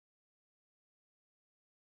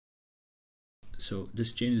So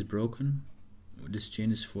this chain is broken. This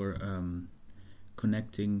chain is for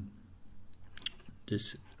connecting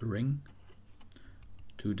this ring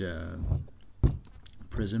to the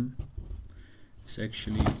prism. It's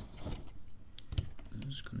actually, I'm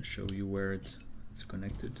just going to show you where it's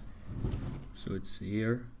connected. So it's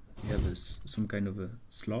here. You have this some kind of a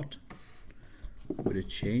slot with a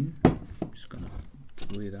chain. I'm just going to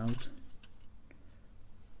pull it out.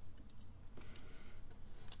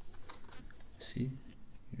 See,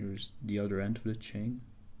 here's the other end of the chain.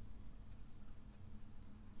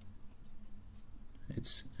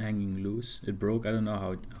 It's hanging loose. It broke. I don't know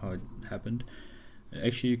how it happened.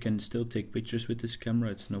 Actually, you can still take pictures with this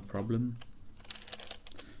camera. It's no problem.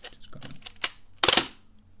 Just gonna.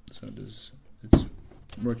 So it's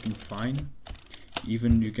working fine.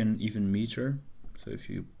 Even you can even meter. So if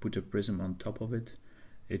you put a prism on top of it,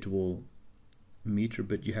 it will meter.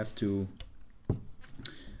 But you have to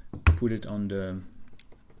put it on the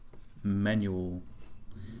manual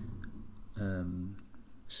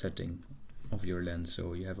setting of your lens.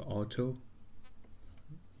 So you have auto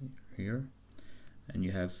here, and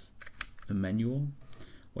you have a manual.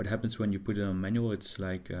 What happens when you put it on manual? It's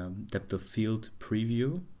like depth of field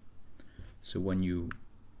preview. So when you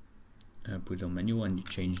put it on manual and you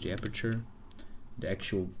change the aperture, the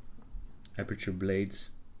actual aperture blades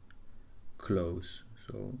close.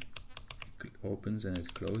 So it opens and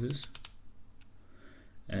it closes,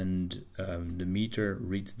 and the meter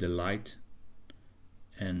reads the light,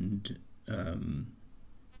 and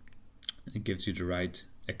it gives you the right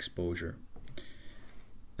exposure.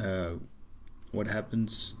 What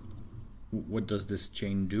happens? What does this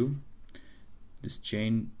chain do? This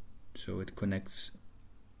chain, so it connects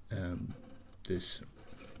this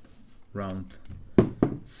round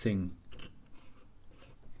thing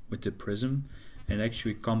with the prism, and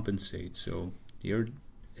actually compensates. So here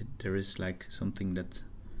there is like something that's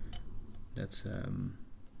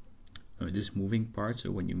this moving part.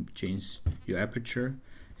 So when you change your aperture,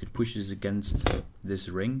 it pushes against this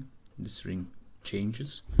ring. This ring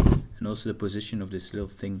changes, and also the position of this little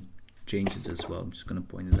thing changes as well. I'm just going to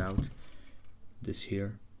point it out. This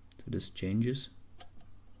here, so this changes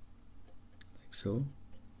like so,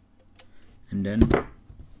 and then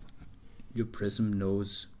your prism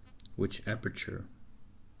knows which aperture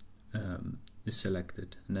is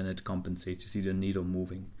selected, and then it compensates. You see the needle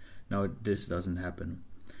moving. Now this doesn't happen,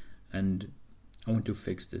 and I want to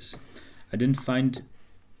fix this. I didn't find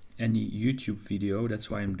any YouTube video, that's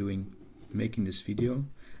why I'm making this video.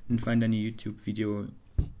 Didn't find any YouTube video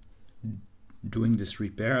doing this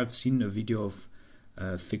repair. I've seen a video of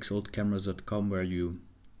fixoldcameras.com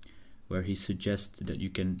where he suggests that you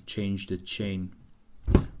can change the chain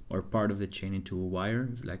or part of the chain into a wire,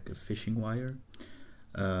 like a fishing wire.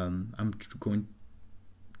 I'm going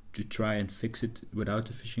to try and fix it without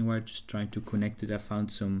the fishing wire, just trying to connect it. I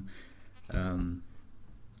found some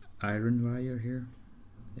iron wire here.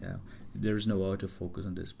 Yeah, there's no autofocus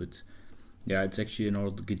on this, but yeah, it's actually an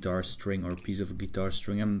old guitar string or piece of a guitar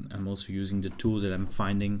string. I'm also using the tools that I'm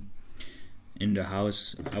finding in the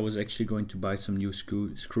house. I was actually going to buy some new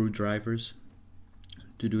screwdrivers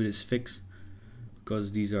to do this fix,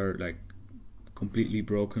 because these are like completely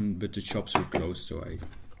broken, but the shops were closed, so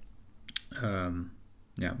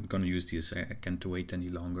yeah, I'm gonna use these. I can't wait any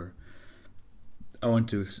longer. I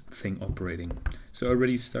want this thing operating. So I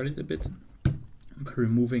already started a bit by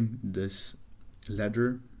removing this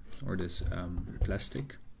leather or this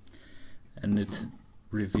plastic, and it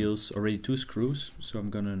reveals already 2 screws. So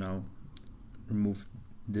I'm gonna now remove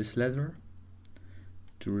this leather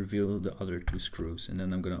to reveal the other 2 screws, and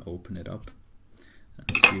then I'm gonna open it up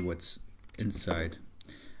and see what's inside.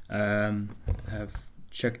 I've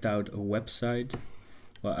checked out a website.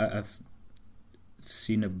 Well, I've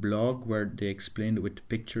seen a blog where they explained it with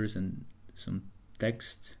pictures and some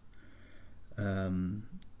text, and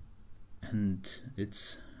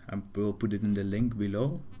I will put it in the link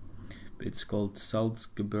below. It's called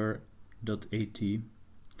salzgeber.at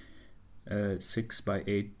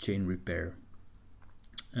 6x8 chain repair,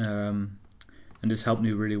 and this helped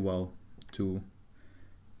me really well to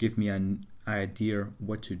give me an idea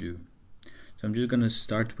what to do. So I'm just gonna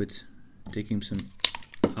start with taking some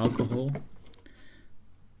alcohol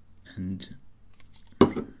and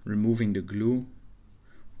removing the glue.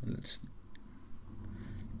 Let's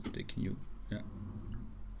take you, yeah.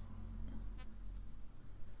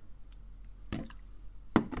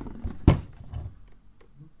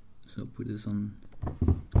 So put this on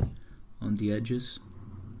the edges,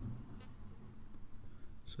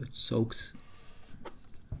 so it soaks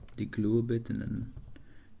the glue a bit and then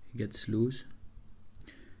it gets loose.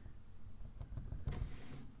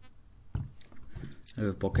 I have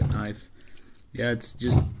a pocket knife. Yeah, it's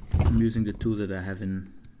just, I'm using the tool that I have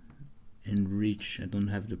in reach. I don't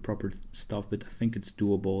have the proper stuff, but I think it's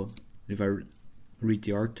doable. If I read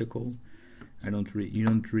the article, you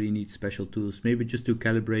don't really need special tools. Maybe just to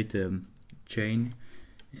calibrate the chain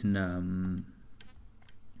in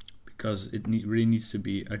because it really needs to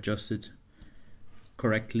be adjusted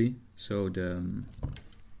correctly, so the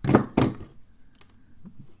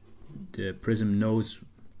prism knows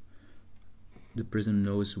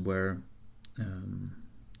where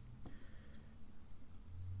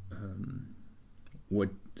what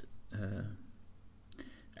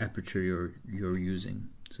aperture you're using.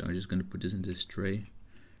 So I'm just going to put this in this tray,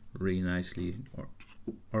 really nicely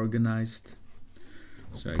organized,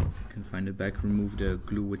 so I can find it back. Remove the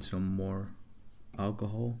glue with some more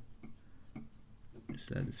alcohol. Just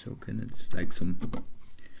let it soak in. It's like some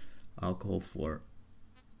alcohol for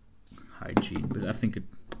hygiene, but I think it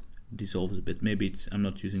dissolves a bit. Maybe I'm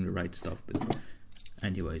not using the right stuff, but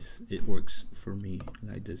anyways, it works for me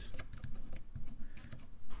like this.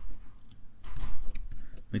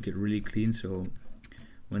 Make it really clean, so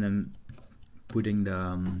when I'm putting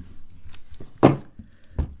the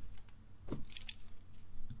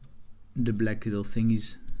black little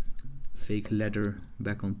thingies, fake leather,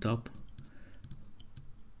 back on top,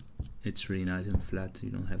 it's really nice and flat.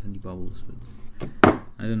 You don't have any bubbles. But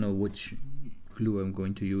I don't know which glue I'm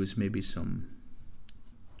going to use. Maybe some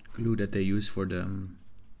glue that they use for the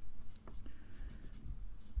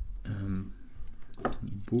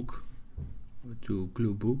book, to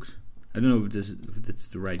glue books. I don't know if that's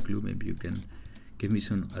the right glue. Maybe you can give me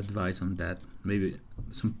some advice on that. Maybe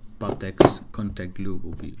some pentax contact glue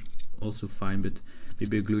will be also fine, but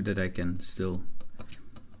maybe a glue that I can still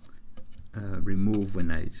remove when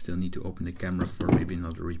I still need to open the camera for maybe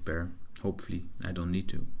another repair. Hopefully I don't need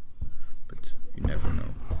to, but you never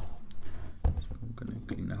know. So I'm gonna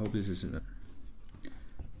clean. I hope this is a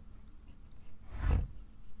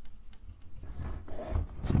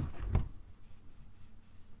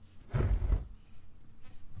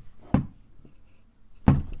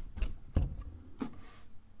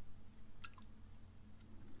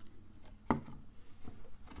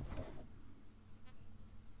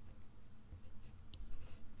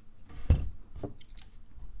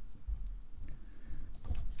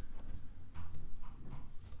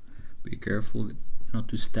Be careful not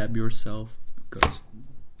to stab yourself, because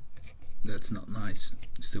that's not nice.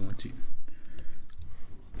 Still want to.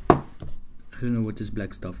 I don't know what this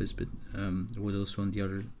black stuff is, but it was also on the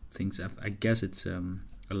other things. I guess it's a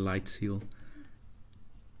light seal.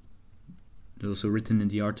 It's also written in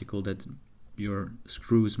the article that your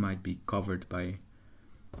screws might be covered by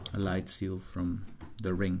a light seal from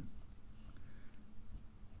the ring.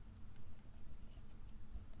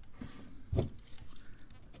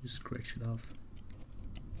 Just scratch it off.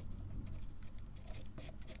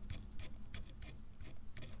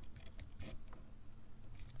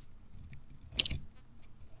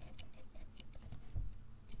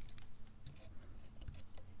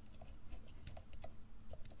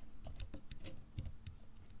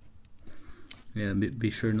 Yeah, be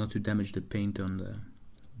sure not to damage the paint on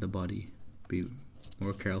the body. Be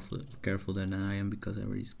more careful than I am, because I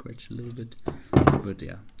already scratched a little bit. But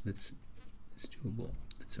yeah, it's doable.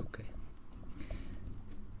 It's okay.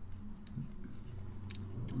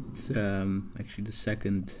 It's actually the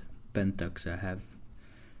second pentax I have.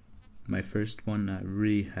 My first one I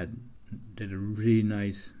really did a really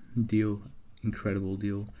nice deal, incredible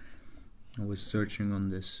deal. I was searching on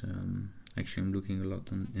this. Actually, I'm looking a lot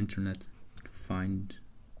on the internet to find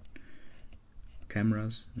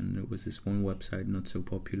cameras, and there was this one website, not so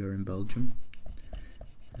popular in Belgium,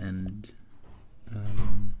 and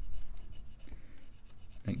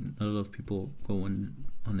like not a lot of people go on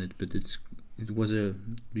it, but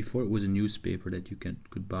before it was a newspaper that you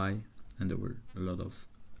could buy, and there were a lot of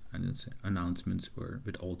announcements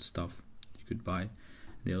with old stuff you could buy.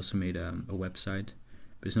 They also made a website,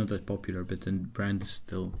 but it's not that popular. But the brand is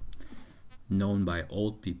still known by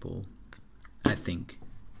old people, I think,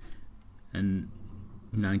 and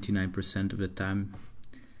 99% of the time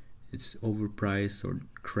it's overpriced or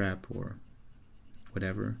crap or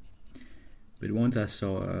whatever. But once I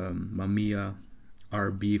saw Mamiya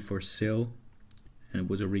RB for sale, and it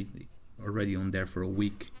was already on there for a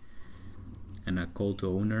week, and I called the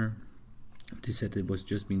owner. They said it was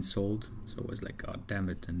just been sold, so I was like, oh damn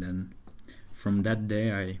it. And then from that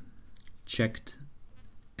day I checked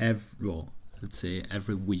let's say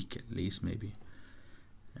every week at least, maybe.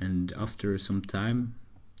 And after some time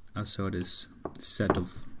I saw this set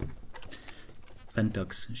of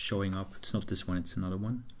pentax showing up. It's not this one, it's another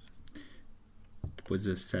one. It was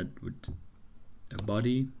a set with a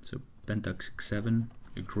body, so pentax 7,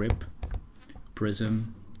 a grip,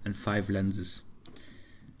 prism, and 5 lenses.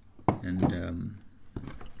 And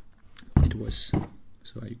it was,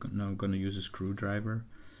 so now I'm gonna use a screwdriver.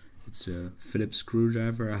 It's a Phillips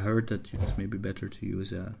screwdriver. I heard that it's maybe better to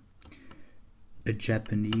use a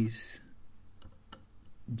Japanese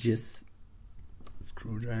JIS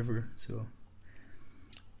screwdriver, so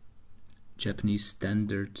Japanese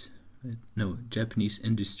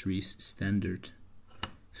Industries standard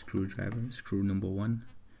screwdriver, screw number 1.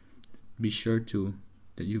 Be sure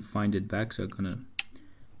that you find it back, so I'm gonna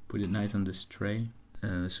put it nice on this tray.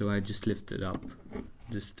 So I just lifted up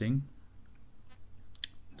this thing,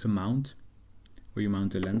 the mount, where you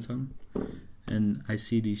mount the lens on, and I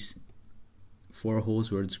see these 4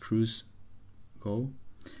 holes where the screws go,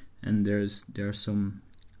 and there are some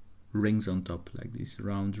rings on top, like these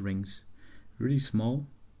round rings, really small,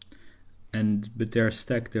 but they're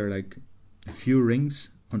stacked. They're like a few rings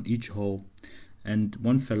on each hole, and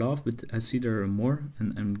one fell off, but I see there are more,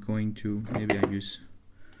 and I'm going to,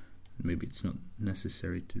 maybe it's not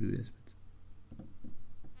necessary to do this,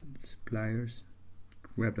 but pliers,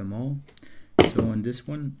 grab them all. So on this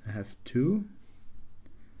one I have 2.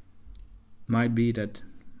 Might be that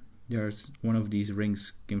there's one of these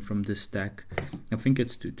rings came from this stack. I think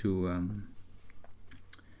it's to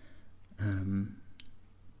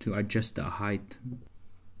adjust the height.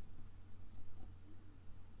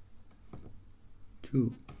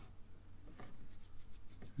 2.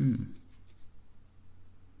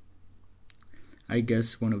 I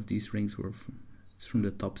guess one of these rings is from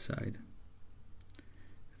the top side.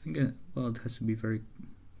 I think well, it has to be very.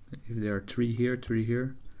 If there are 3 here, 3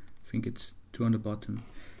 here, I think it's 2 on the bottom.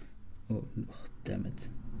 Oh damn it!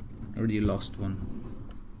 I already lost one.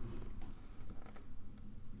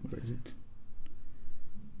 Where is it?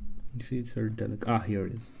 You see, it's very delicate. Ah, here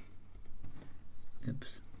it is. Yep,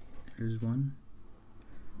 here's one.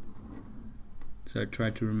 So I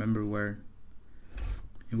tried to remember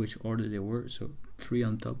in which order they were. So 3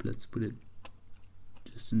 on top. Let's put it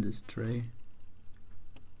just in this tray.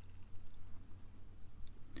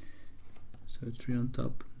 So 3 on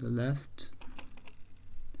top, the left,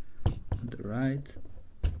 the right,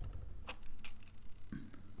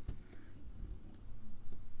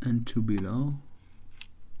 and 2 below,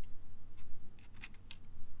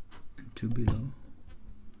 and 2 below.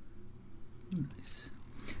 Nice.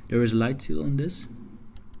 There is a light seal on this.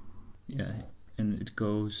 Yeah, and it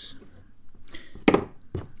goes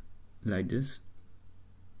like this.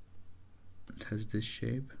 It has this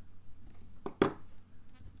shape.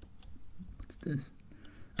 What's this?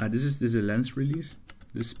 This is a lens release.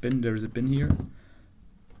 This pin, there's a pin here.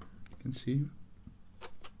 You can see.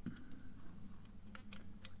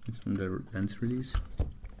 It's from the lens release.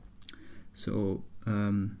 So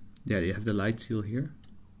yeah, you have the light seal here.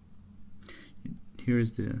 Here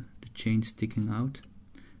is the chain sticking out.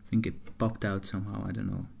 I think it popped out somehow, I don't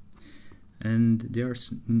know. And there are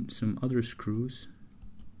some other screws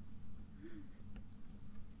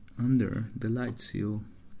under the light seal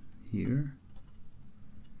here.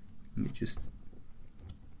 Let me just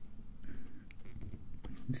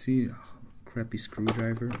see. Oh, crappy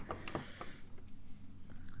screwdriver.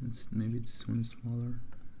 Maybe this one is smaller.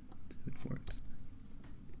 If it works.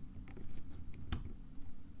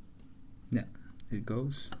 Yeah, it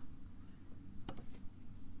goes.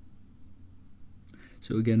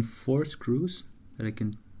 So again, 4 screws that I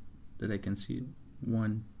can see.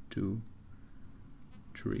 1, 2,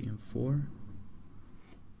 3, and 4.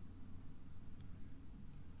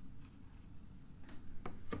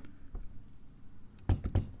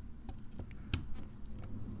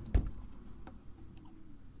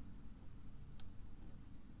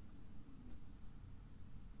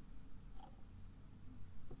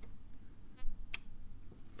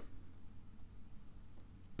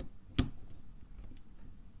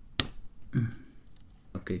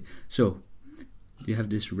 Okay, so you have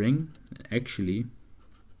this ring. Actually,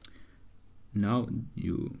 now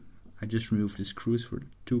I just removed the screws for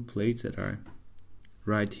 2 plates that are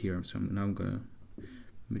right here. So now I'm gonna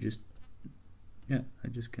I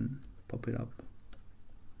just can pop it up.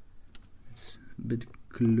 It's a bit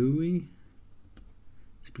gluey.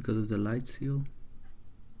 It's because of the light seal.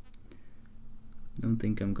 Don't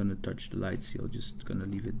think I'm gonna touch the light seal, just gonna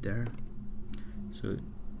leave it there. So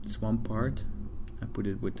it's one part. I put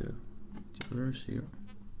it with the others here,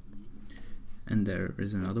 and there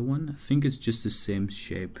is another one. I think it's just the same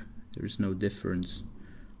shape. There is no difference,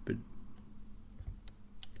 but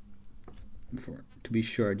to be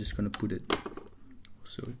sure, I'm just gonna put it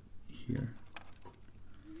also here,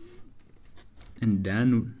 and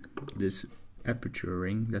then this aperture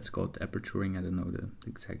ring, that's called aperture ring, I don't know the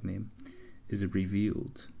exact name, is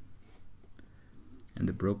revealed. And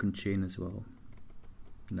the broken chain as well,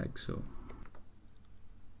 like so.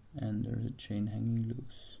 And there's a chain hanging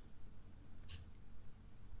loose.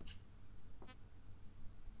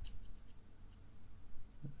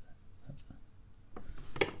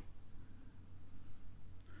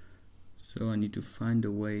 So I need to find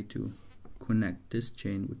a way to connect this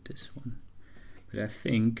chain with this one. But I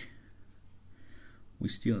think we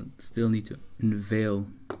still need to unveil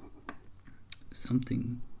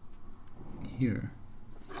something here.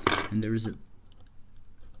 And there is a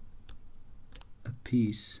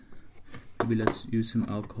piece. Maybe let's use some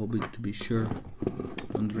alcohol to be sure.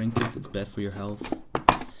 Don't drink it, it's bad for your health.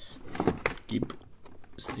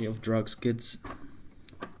 Stay off drugs, kids.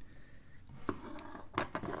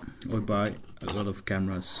 Or buy a lot of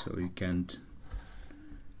cameras so you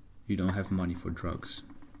don't have money for drugs.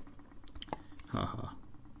 Haha.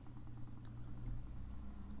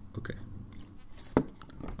 Okay.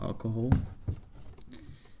 Alcohol.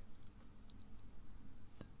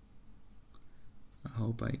 I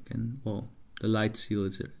hope I can, well, the light seal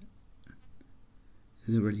is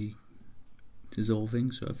already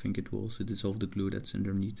dissolving, so I think it will also dissolve the glue that's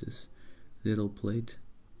underneath this little plate.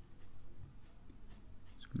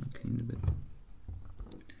 Just gonna clean it a bit.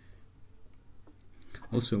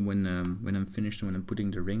 Also, when I'm finished and when I'm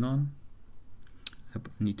putting the ring on, I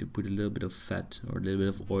need to put a little bit of fat or a little bit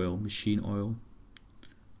of oil, machine oil,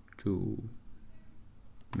 to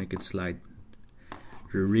make it slide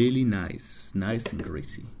really nice and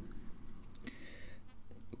greasy.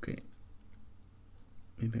 Okay,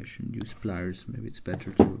 maybe I shouldn't use pliers, maybe it's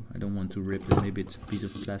better to, I don't want to rip it, maybe it's a piece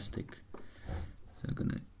of plastic. So I'm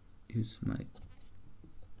gonna use my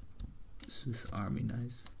Swiss Army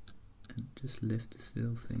knife and just lift this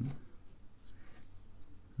little thing.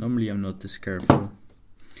 Normally I'm not this careful,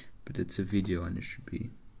 but it's a video and it should be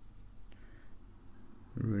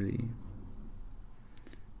really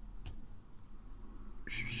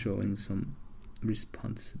showing some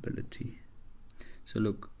responsibility. So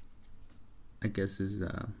look, I guess there's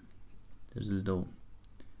a little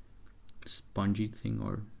spongy thing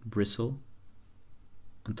or bristle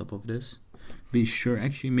on top of this. Be sure,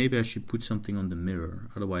 actually maybe I should put something on the mirror,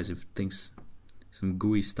 otherwise if some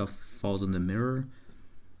gooey stuff falls on the mirror,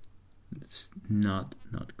 it's not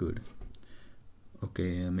good.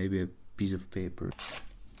 Okay, maybe a piece of paper.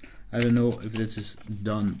 I don't know if this is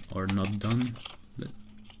done or not done, but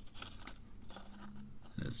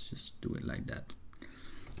let's just do it like that.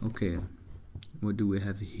 Okay, what do we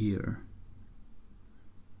have here?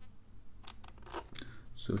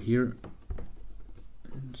 So here,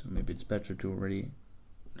 so maybe it's better to already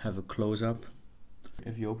have a close-up.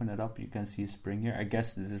 If you open it up, you can see a spring here. I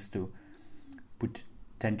guess this is to put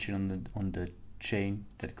tension on the chain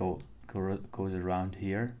that goes around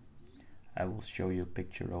here. I will show you a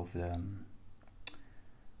picture of the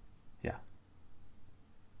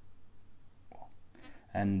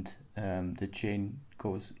and the chain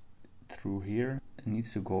goes through here. It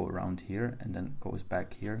needs to go around here and then goes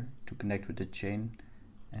back here to connect with the chain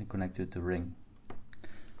and connect with the ring.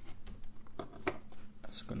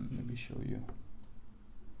 That's gonna maybe show you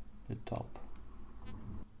the top.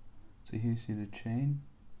 So here you see the chain,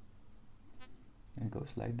 and it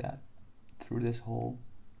goes like that through this hole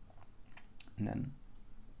and then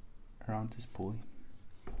around this pulley.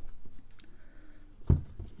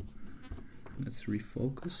 Let's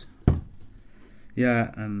refocus.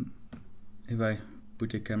 Yeah, if I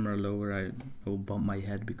put the camera lower, I will bump my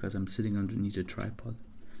head because I'm sitting underneath a tripod.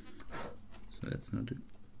 So that's not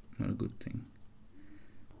a good thing.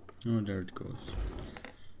 Oh, there it goes.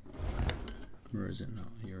 Where is it now?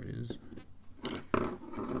 Here it is.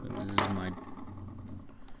 But this is my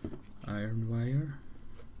iron wire.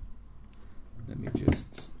 Let me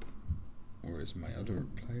just, where is my other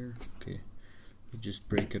plier? Okay, we just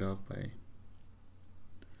break it off by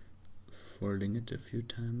folding it a few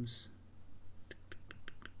times.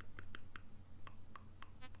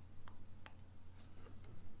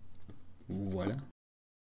 Voila.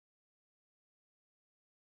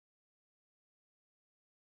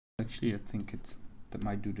 Actually, I think that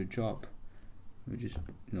might do the job. We just,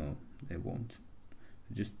 no, they won't.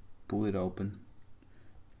 Just pull it open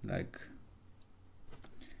like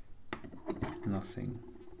nothing.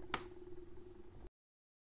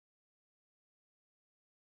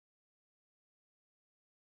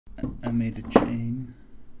 I made a chain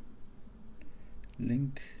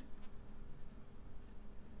link,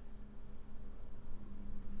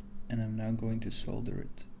 and I'm now going to solder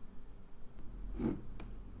it.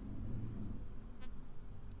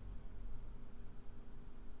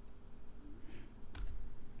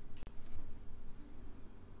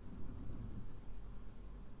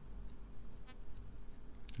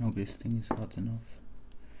 hope this thing is hot enough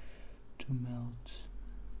to melt.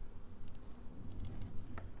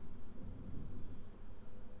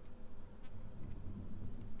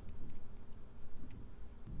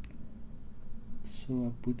 So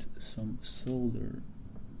I put some solder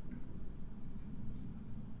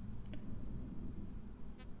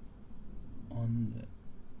on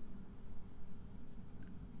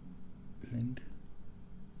the link.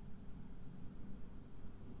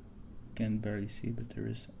 Can't barely see, but there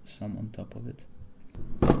is some on top of it.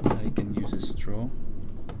 I can use a straw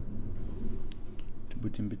to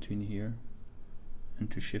put in between here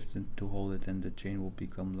and to shift it to hold it, and the chain will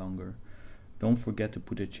become longer. Don't forget to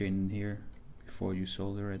put a chain in here before you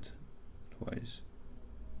solder it, otherwise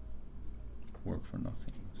work for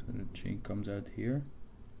nothing. So the chain comes out here,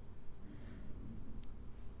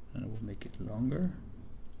 and I will make it longer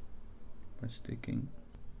by sticking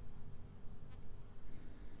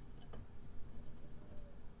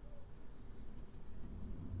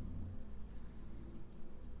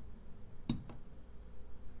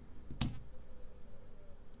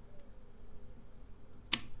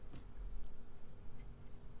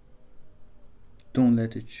don't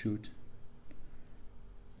let it shoot.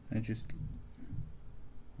 I just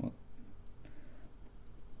well,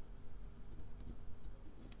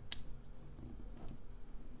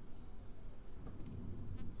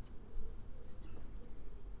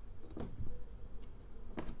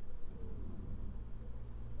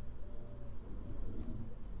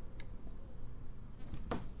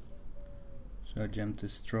 so I jammed the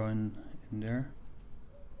straw in there.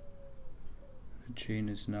 The chain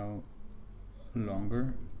is now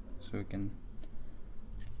longer, so I can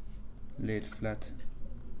lay it flat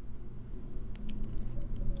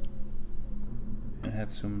and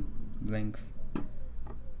have some length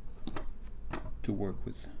to work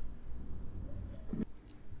with.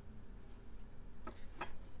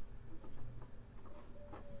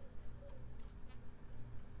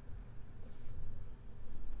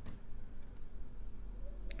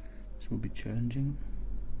 This will be challenging.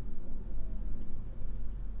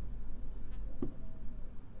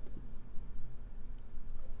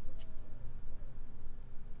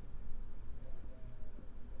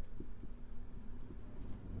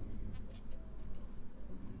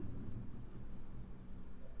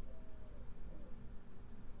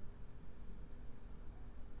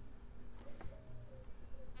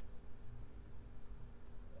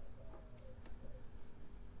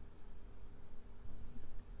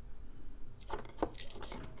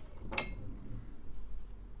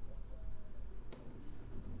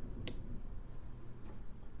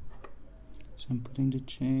 So I'm putting the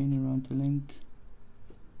chain around the link.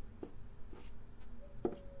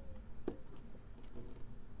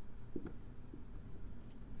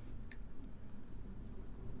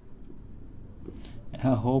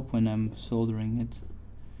 I hope when I'm soldering it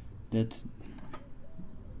that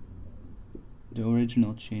the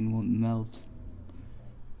original chain won't melt.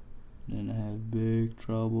 Then I have big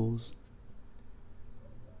troubles.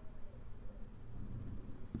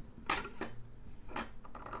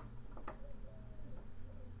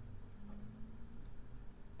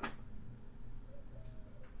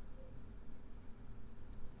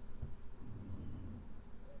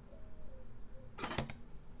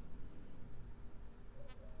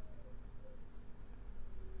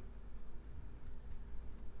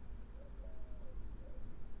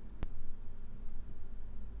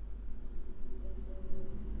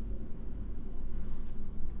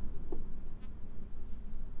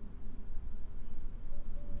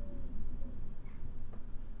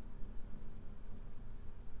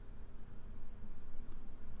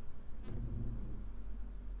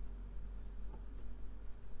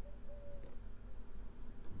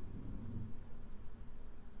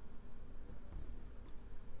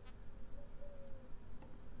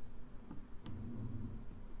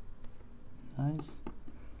 Nice.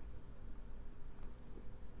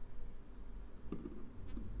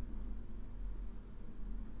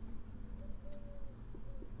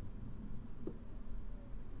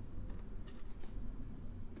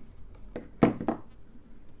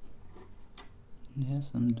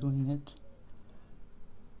 Yes, I'm doing it.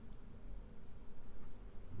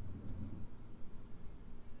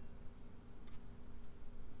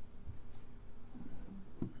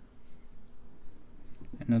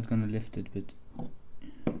 I'm not gonna lift it, but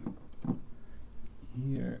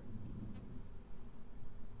here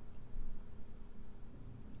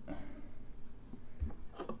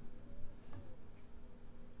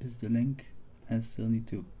is the link. I still need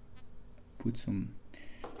to put some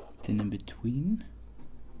tin in between.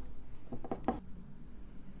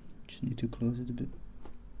 Just need to close it a bit.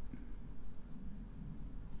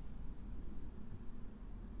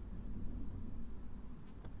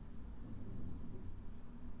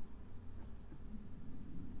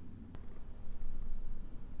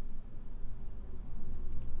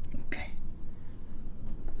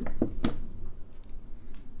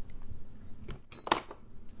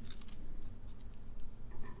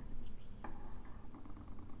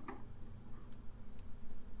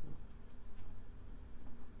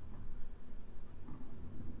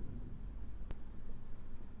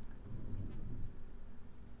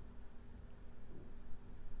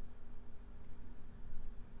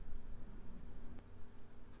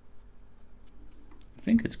 I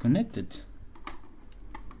think it's connected.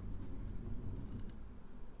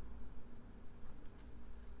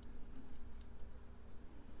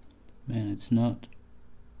 Man, it's not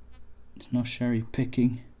cherry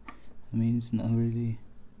picking. I mean, it's not really,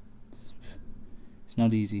 it's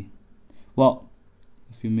not easy. Well,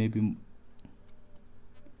 if you maybe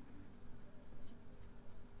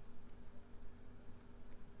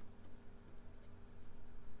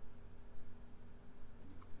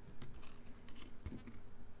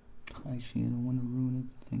actually, I don't want to ruin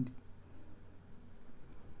it, I think.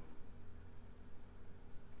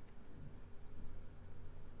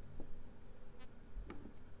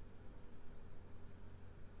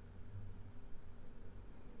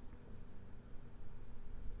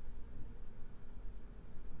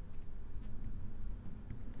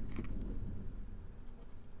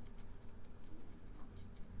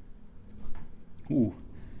 Ooh,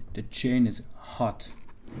 the chain is hot.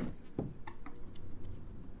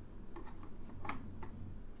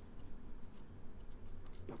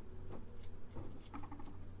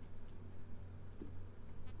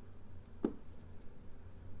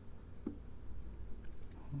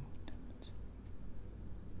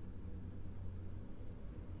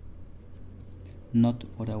 Not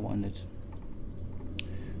what I wanted.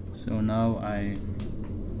 So now I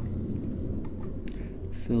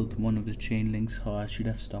filled one of the chain links. Oh, I should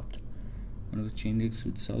have stopped one of the chain links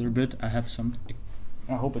with solder, but I have some.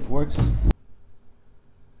 I hope it works.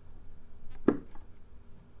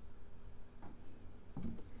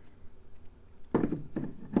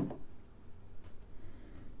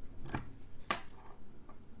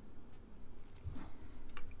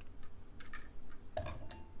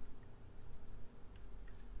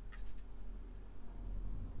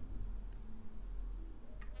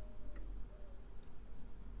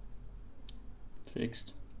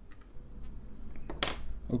 Fixed.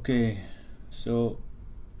 Okay, so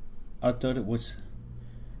I thought it was,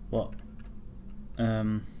 well,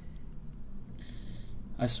 I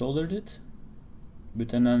soldered it, but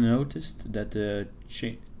then I noticed that the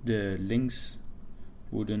links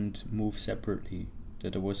wouldn't move separately,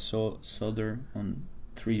 that there was solder on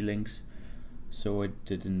 3 links, so it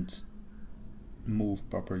didn't move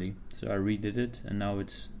properly. So I redid it and now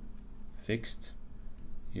it's fixed.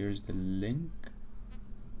 Here's the link.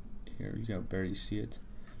 Here you can barely see it,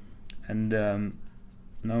 and now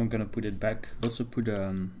I'm gonna put it back. Also put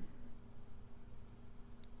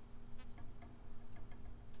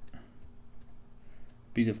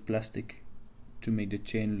piece of plastic to make the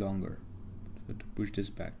chain longer, so to push this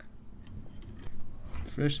back.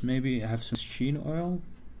 First, maybe I have some sheen oil.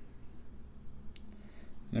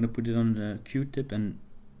 I'm gonna put it on the Q-tip and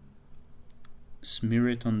smear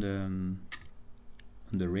it on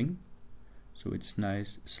the ring, so it's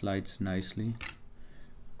nice, slides nicely.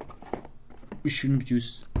 We shouldn't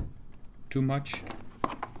use too much,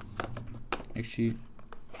 actually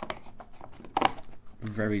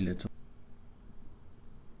very little.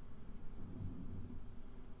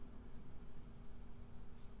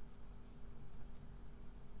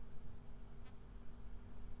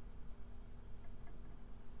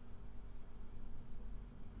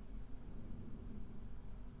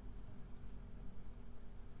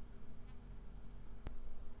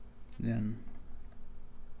 Then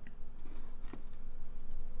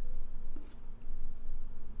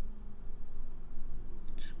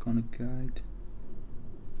just gonna guide.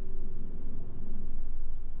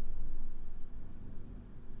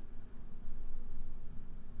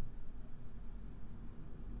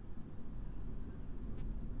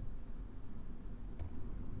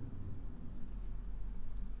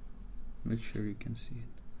 Make sure you can see it.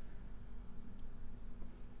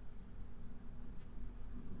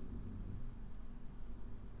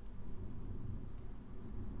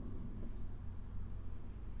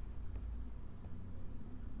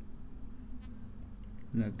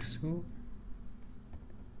 Like so.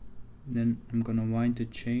 Then I'm gonna wind the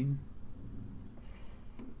chain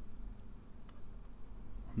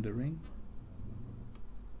on the ring.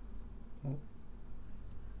 Oh.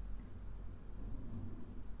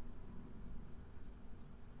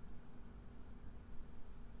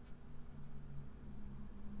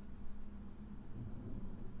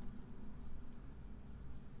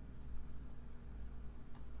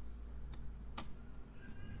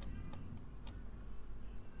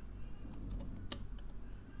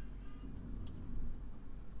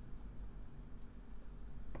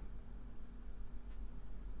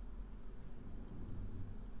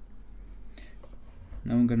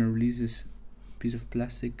 Now I'm gonna release this piece of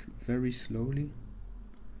plastic very slowly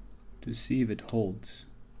to see if it holds.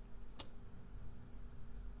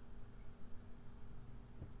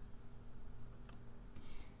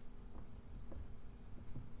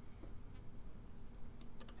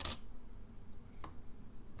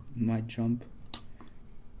 might jump.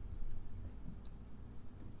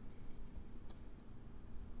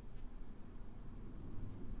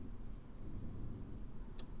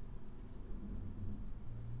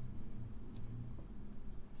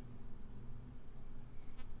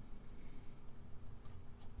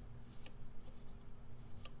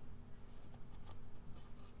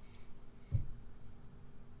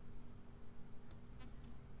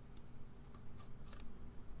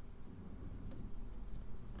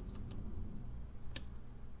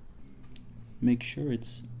 Make sure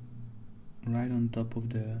it's right on top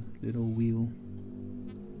of the little wheel.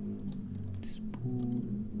 Spool.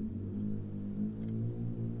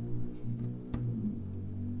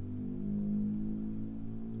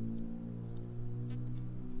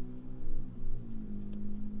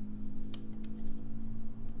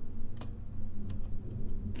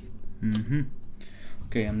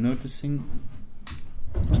 Okay, I'm noticing,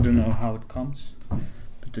 I don't know how it comes,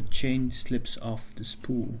 but the chain slips off the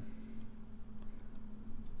spool.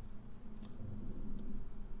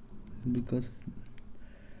 Because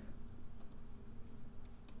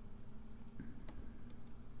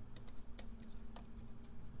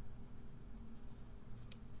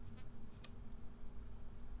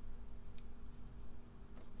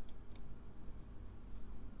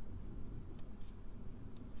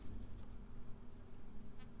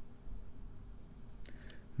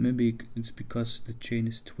maybe it's because the chain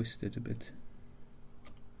is twisted a bit.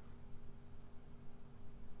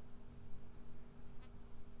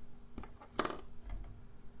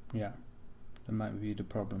 Yeah, that might be the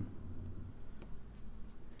problem.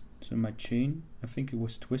 So my chain, I think it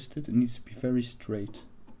was twisted. It needs to be very straight.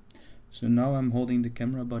 So now I'm holding the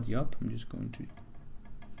camera body up. I'm just going to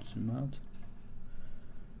zoom out.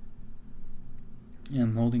 Yeah,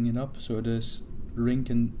 I'm holding it up so this ring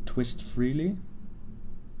can twist freely.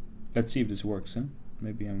 Let's see if this works, huh?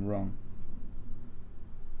 Maybe I'm wrong.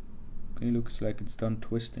 Okay, looks like it's done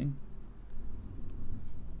twisting.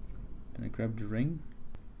 Then I grab the ring.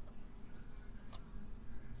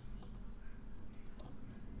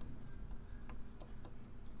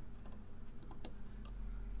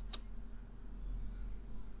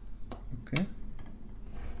 Okay.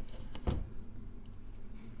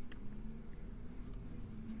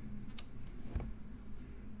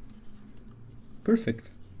 Perfect.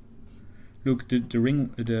 Look, the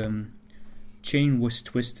chain was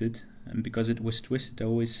twisted, and because it was twisted, I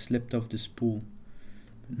always slipped off the spool.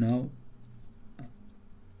 But now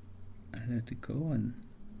I let it go and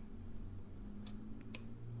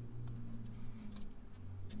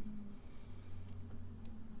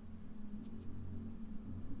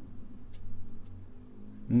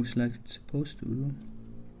moves like it's supposed to do.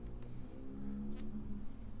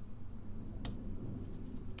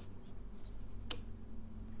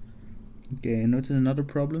 Okay, I noticed another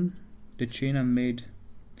problem. The chain I made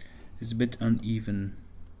is a bit uneven,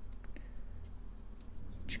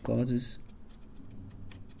 which causes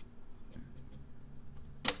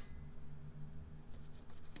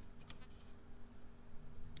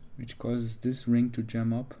this ring to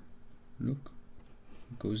jam up. Look,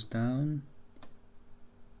 it goes down,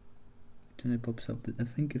 then it pops up. But I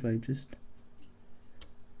think if I just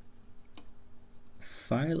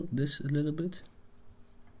file this a little bit,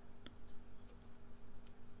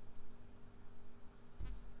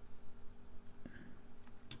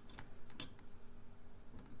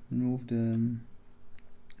 move the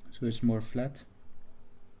so it's more flat,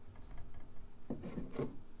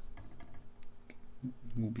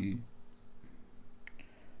 will be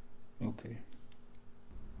okay.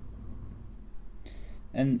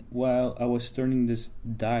 And while I was turning this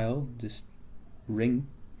dial, this ring,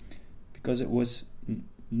 because it was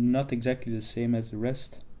not exactly the same as the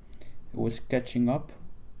rest, it was catching up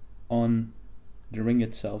on the ring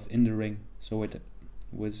itself in the ring, so it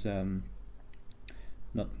was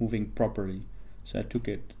not moving properly. So I took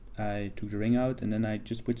the ring out, and then I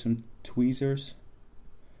just with some tweezers,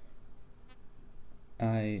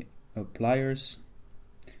 pliers,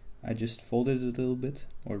 I just folded it a little bit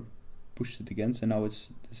or pushed it against, and now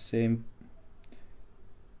it's the same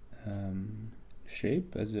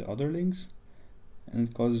shape as the other links, and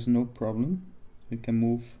it causes no problem. It can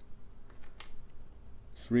move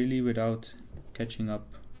freely without catching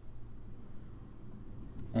up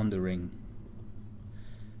on the ring.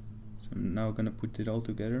 So I'm now gonna put it all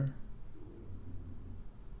together.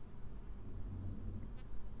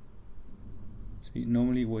 See,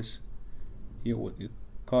 normally it was here, it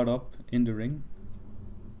caught up in the ring.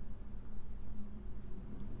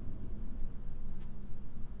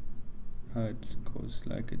 Now it goes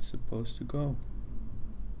like it's supposed to go.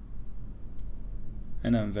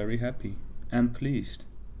 And I'm very happy and pleased.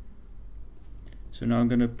 So now I'm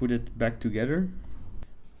gonna put it back together.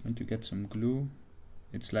 I'm going to get some glue.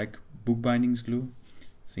 It's like bookbindings glue.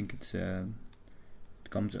 I think it's it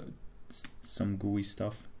comes out, it's some gooey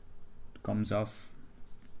stuff. It comes off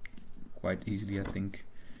quite easily, I think.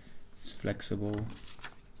 It's flexible.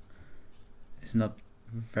 It's not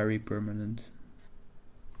very permanent.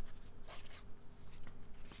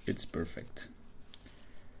 It's perfect.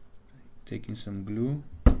 Taking some glue,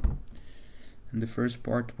 and the first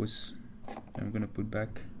part was I'm gonna put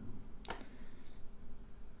back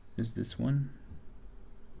is this one.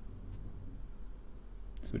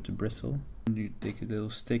 It's with the bristle. And you take a little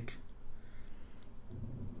stick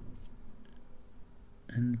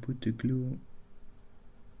and put the glue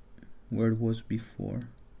where it was before.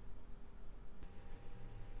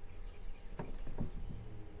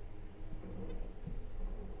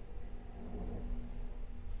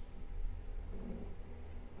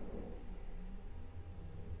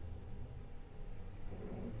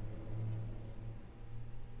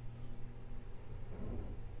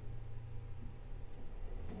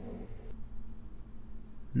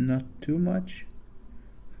 Not too much.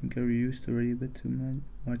 I think I used already a bit too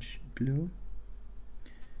much glue.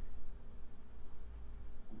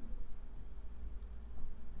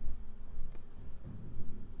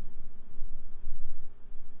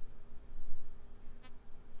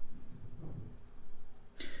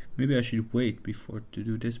 Maybe I should wait before to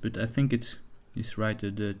do this, but I think it's right.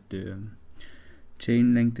 The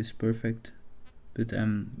chain length is perfect, but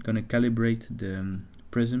I'm gonna calibrate the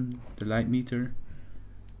prism, the light meter,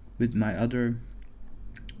 with my other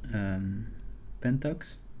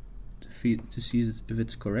pentax to see if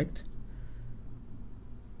it's correct.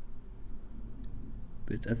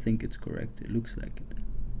 But I think it's correct. It looks like it.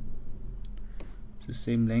 It's the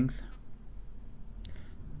same length.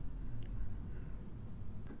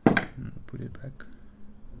 Put it back.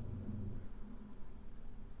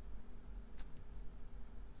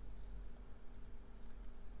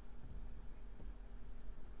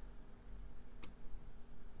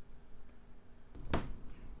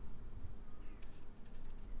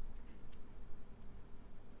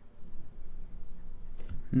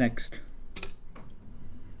 Next,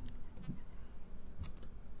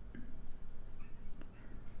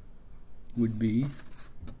 would be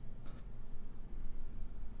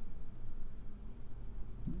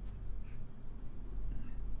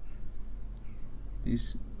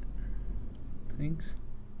these things.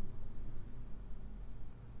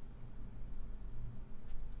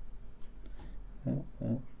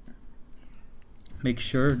 Make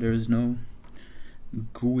sure there's no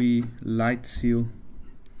gooey light seal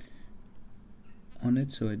on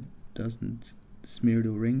it, so it doesn't smear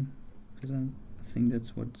the ring, because I think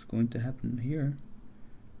that's what's going to happen here.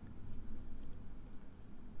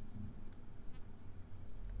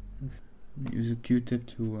 Use a Q-tip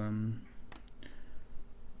to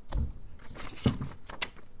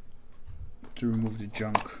remove the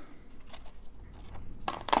junk.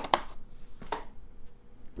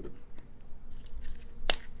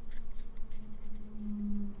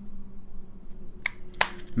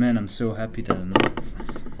 Man, I'm so happy that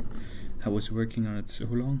I was working on it so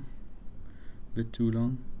long, a bit too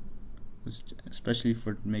long, especially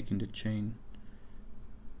for making the chain.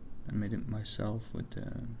 I made it myself with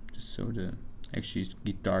just so the actually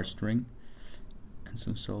guitar string and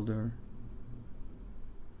some solder,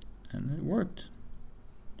 and it worked.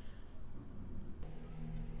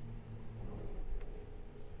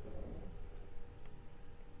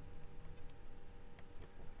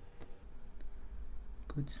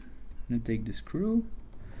 Good. I'm gonna take the screw.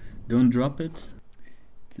 Don't drop it.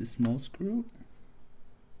 It's a small screw.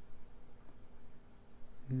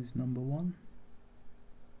 Here's number one.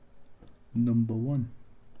 Number one.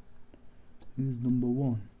 Here's number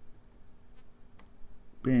one.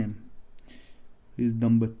 Bam. Here's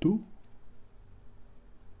number two.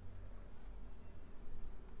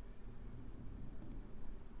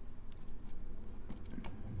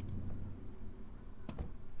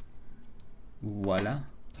 Voila.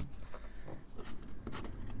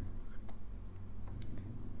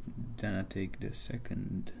 Then I take the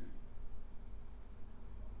second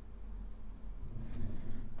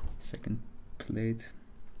plate.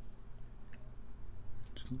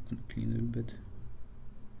 So I'm gonna clean it a bit.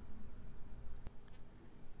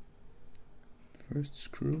 First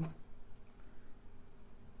screw.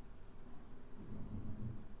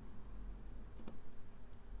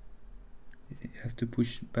 You have to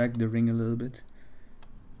push back the ring a little bit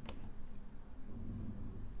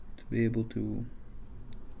to be able to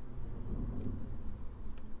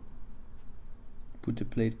put the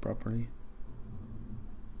plate properly.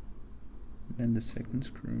 Then the second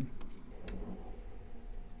screw.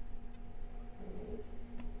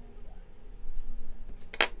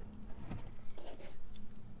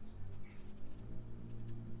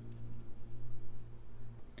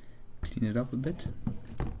 clean it up a bit.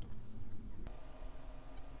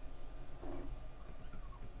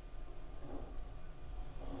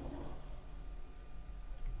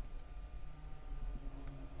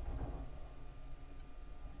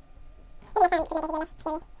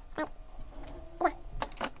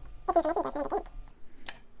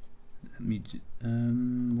 Let me,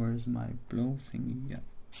 where's my blow thingy? Yeah.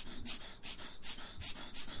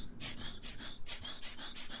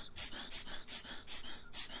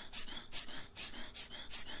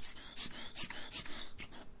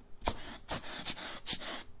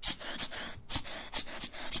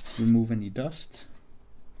 Remove any dust.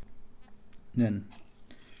 Then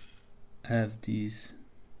I have these.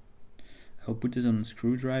 I'll put this on a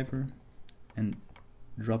screwdriver and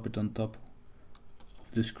drop it on top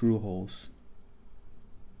of the screw holes.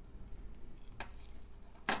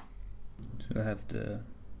 So I have the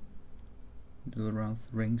little round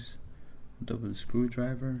rings on top of the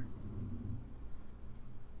screwdriver.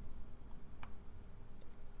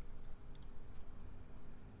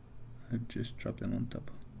 I just drop them on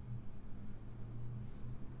top.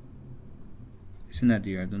 It's an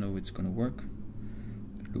idea, I don't know if it's gonna work.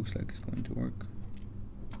 It looks like it's going to work.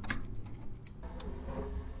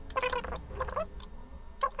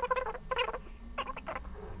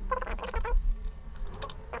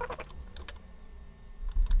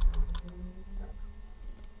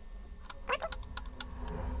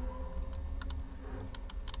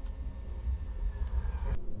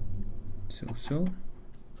 So.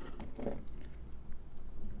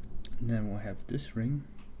 And then we'll have this ring.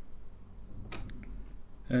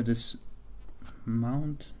 This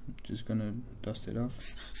mount, just gonna dust it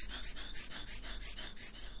off.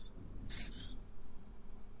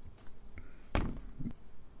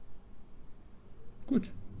 Good.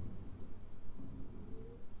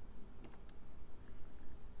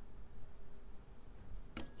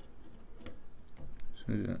 So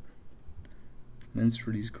the lens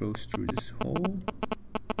release goes through this hole,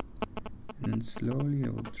 and then slowly I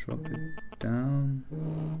will drop it down.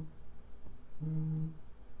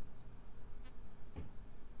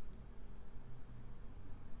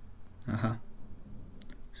 Aha.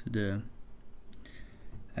 So the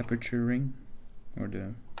aperture ring, or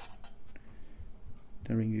the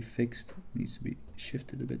ring we fixed, needs to be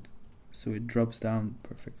shifted a bit so it drops down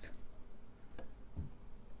perfect.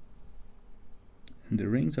 And the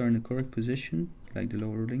rings are in the correct position, like the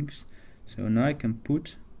lower rings. So now I can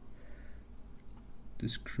put the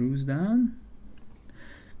screws down,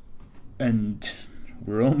 and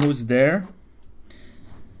we're almost there.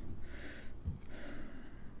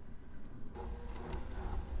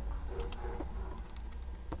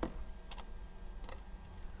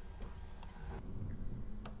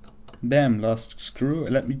 Bam, last screw.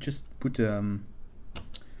 Let me just put the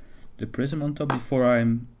prism on top before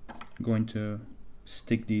I'm going to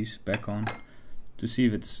stick these back on to see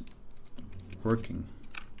if it's working.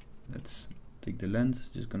 Let's take the lens,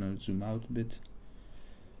 just gonna zoom out a bit.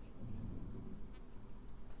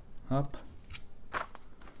 Up.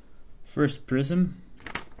 First prism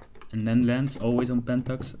and then lens, always on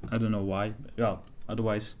pentax. I don't know why. Yeah,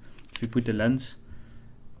 otherwise if you put the lens,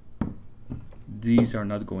 these are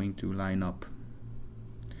not going to line up.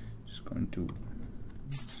 Just going to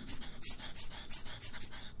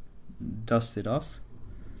dust it off.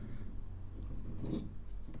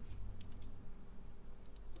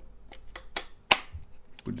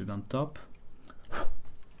 Put it on top.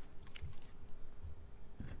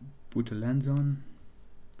 Put the lens on.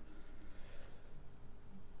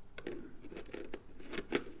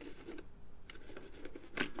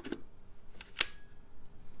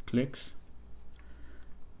 Clicks.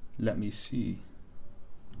 Let me see.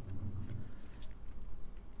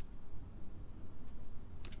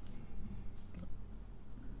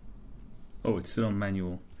 Oh, it's still on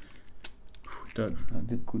manual. That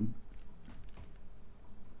couldn't.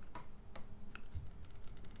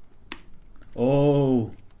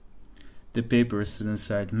 Oh, the paper is still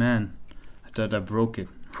inside. Man, I thought I broke it.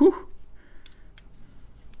 Whew.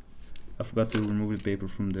 I forgot to remove the paper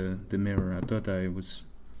from the mirror. I thought I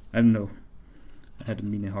don't know. I had a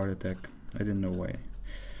mini heart attack. I didn't know why.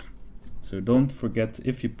 So don't forget,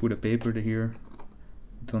 if you put a paper here,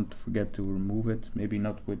 don't forget to remove it. Maybe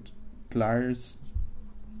not with pliers.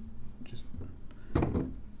 Just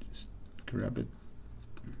grab it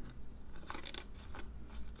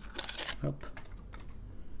up.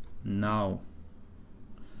 Now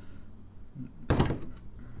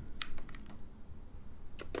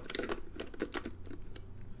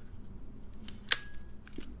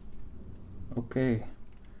okay,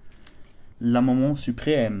 la moment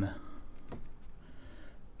suprême.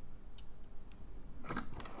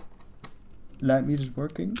 light meters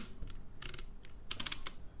working.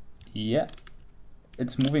 Yeah,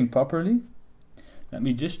 it's moving properly. Let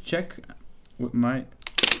me just check with my...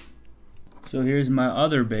 So here's my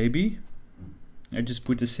other baby. I just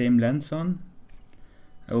put the same lens on.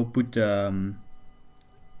 I will put... let me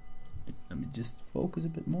just focus a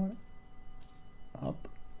bit more. Up.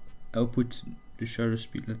 I'll put the shutter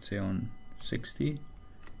speed, let's say, on 60.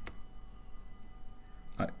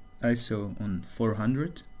 ISO on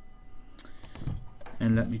 400.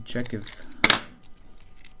 And let me check if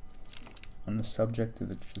on the subject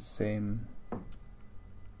if it's the same.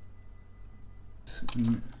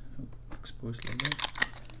 Exposed like that.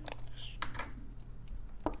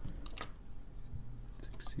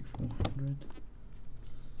 6400.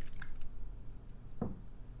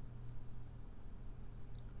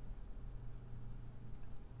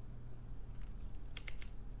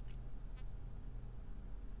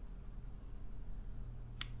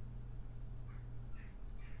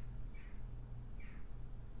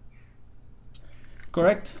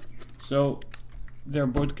 Correct. So they're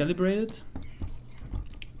both calibrated.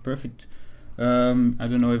 Perfect. I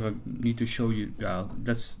don't know if I need to show you.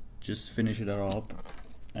 Let's just finish it all up,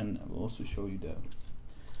 and I will also show you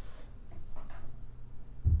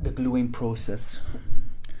the gluing process,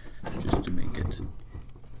 just to make it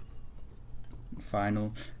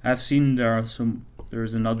final. I've seen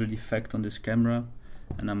there's another defect on this camera,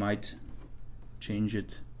 and I might change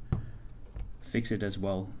it, fix it as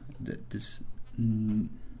well. This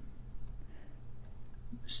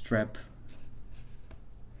strap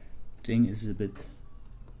thing is a bit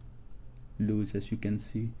loose, as you can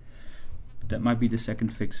see. That might be the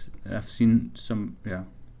second fix. I've seen some, yeah.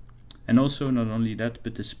 And also, not only that,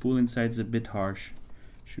 but the spool inside is a bit harsh.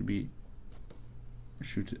 Should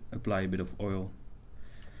apply a bit of oil.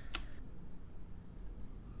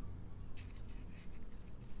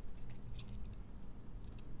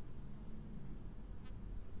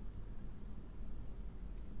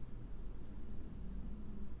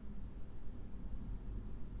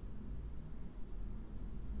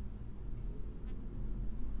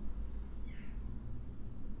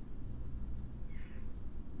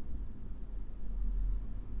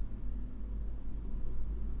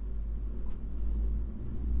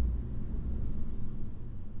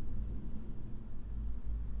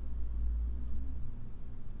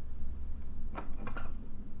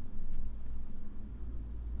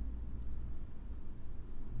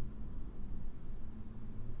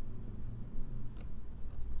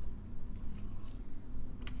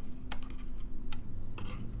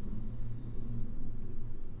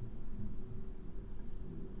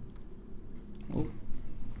 Oh,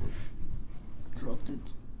 dropped it.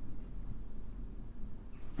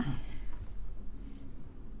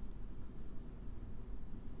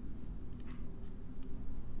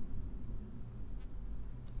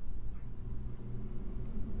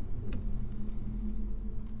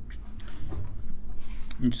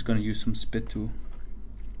 I'm just gonna use some spit or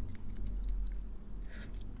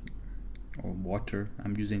water.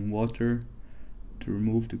 I'm using water to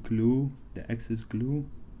remove the glue, the excess glue.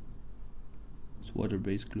 It's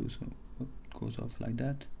water-based glue, so it goes off like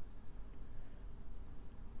that.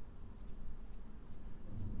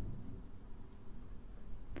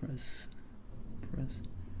 Press, press,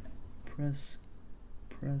 press,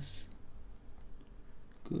 press.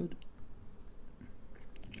 Good.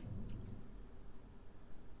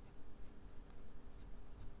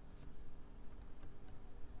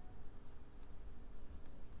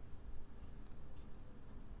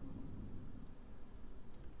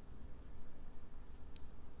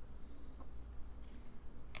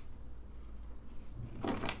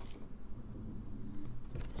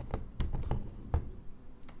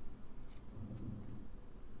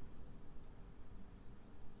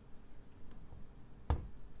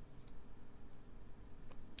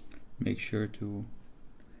 Make sure to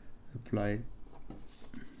apply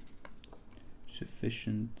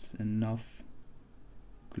sufficient enough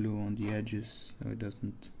glue on the edges so it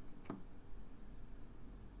doesn't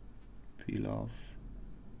peel off.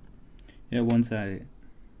 Yeah, once I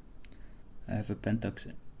have a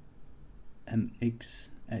pentax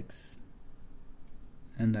MXX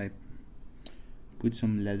and I put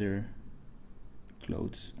some leather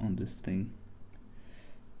clothes on this thing.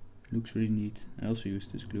 Looks really neat. I also use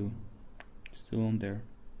this glue. Still on there,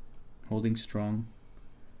 holding strong.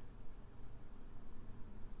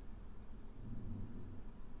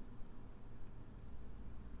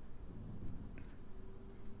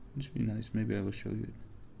 It's really nice. Maybe I will show you it.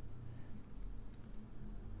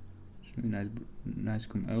 It's really nice.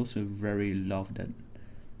 I also very love that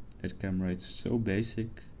camera. It's so basic.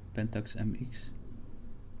 Pentax MX.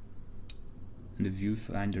 and the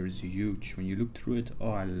viewfinder is huge. When you look through it,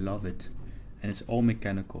 oh, I love it. And it's all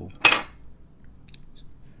mechanical.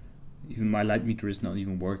 Even my light meter is not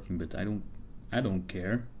even working, but I don't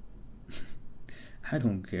care. I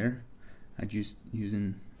don't care. I just use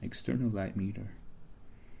an external light meter.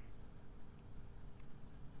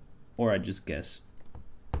 Or I just guess.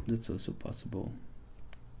 That's also possible.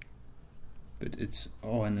 But it's,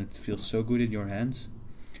 oh, and it feels so good in your hands.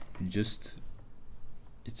 It's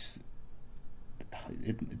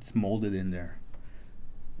molded in there.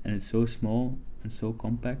 And it's so small and so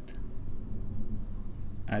compact,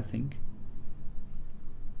 I think.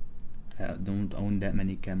 I don't own that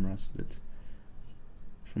many cameras, but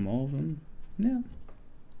from all of them, yeah,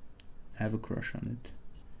 I have a crush on it.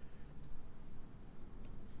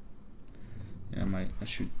 Yeah, I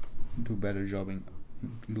should do a better job in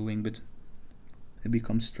gluing, but it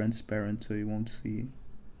becomes transparent, so you won't see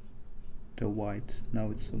the white. Now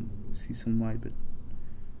it's you see some white, but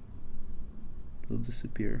it will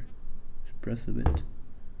disappear. Just press a bit.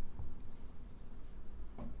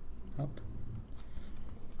 Up.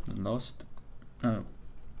 And last, oh,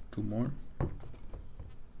 2 more.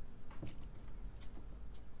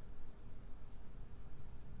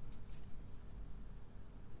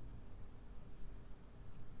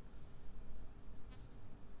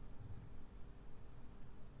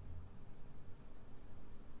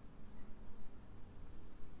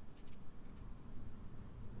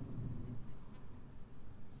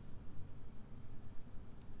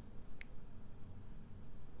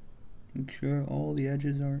 Make sure all the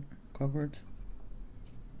edges are covered,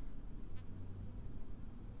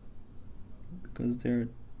 because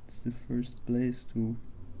it's the first place to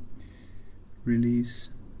release.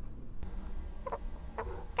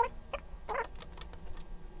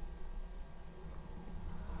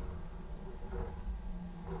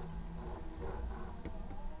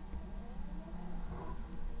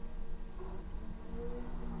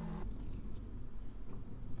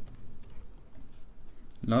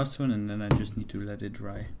 Last one, and then I just need to let it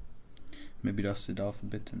dry. Maybe dust it off a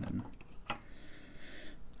bit, and then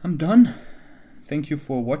I'm done. Thank you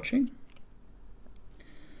for watching.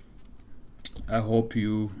 I hope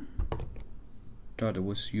you thought it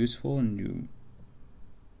was useful, and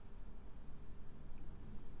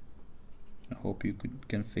I hope you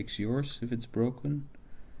can fix yours if it's broken.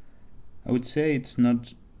 I would say it's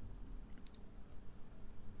not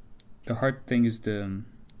the hard thing, is the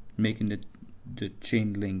making the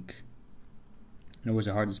chain link. That was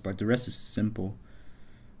the hardest part. The rest is simple.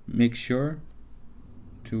 Make sure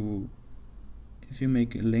to, if you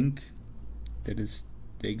make a link that is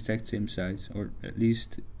the exact same size, or at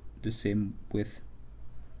least the same width.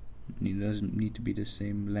 It doesn't need to be the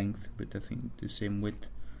same length, but I think the same width.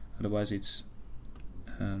 Otherwise it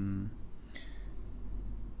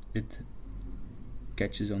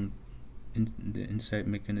catches on the inside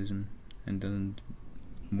mechanism and doesn't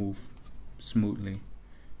move smoothly.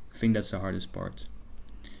 I think that's the hardest part.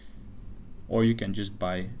 Or you can just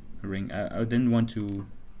buy a ring. I didn't want to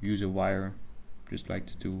use a wire, just like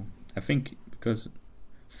to do. I think because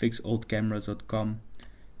fixoldcameras.com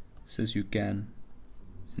says you can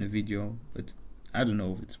in a video, but I don't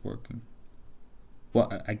know if it's working.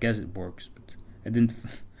 Well, I guess it works, but I didn't.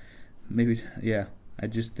 Maybe, yeah, I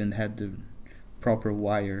just didn't have the proper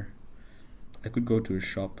wire. I could go to a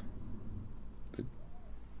shop, but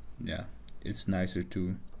yeah, it's nicer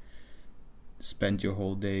to spend your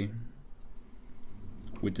whole day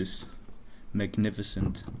with this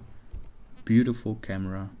magnificent, beautiful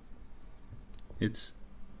camera. It's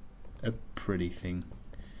a pretty thing.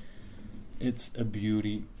 It's a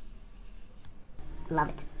beauty. Love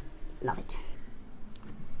it. Love it.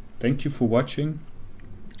 Thank you for watching,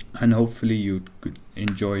 and hopefully you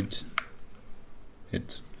enjoyed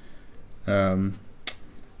it. Well,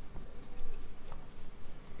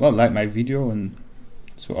 like my video, and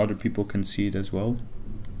so other people can see it as well.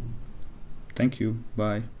 Thank you.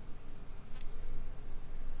 Bye.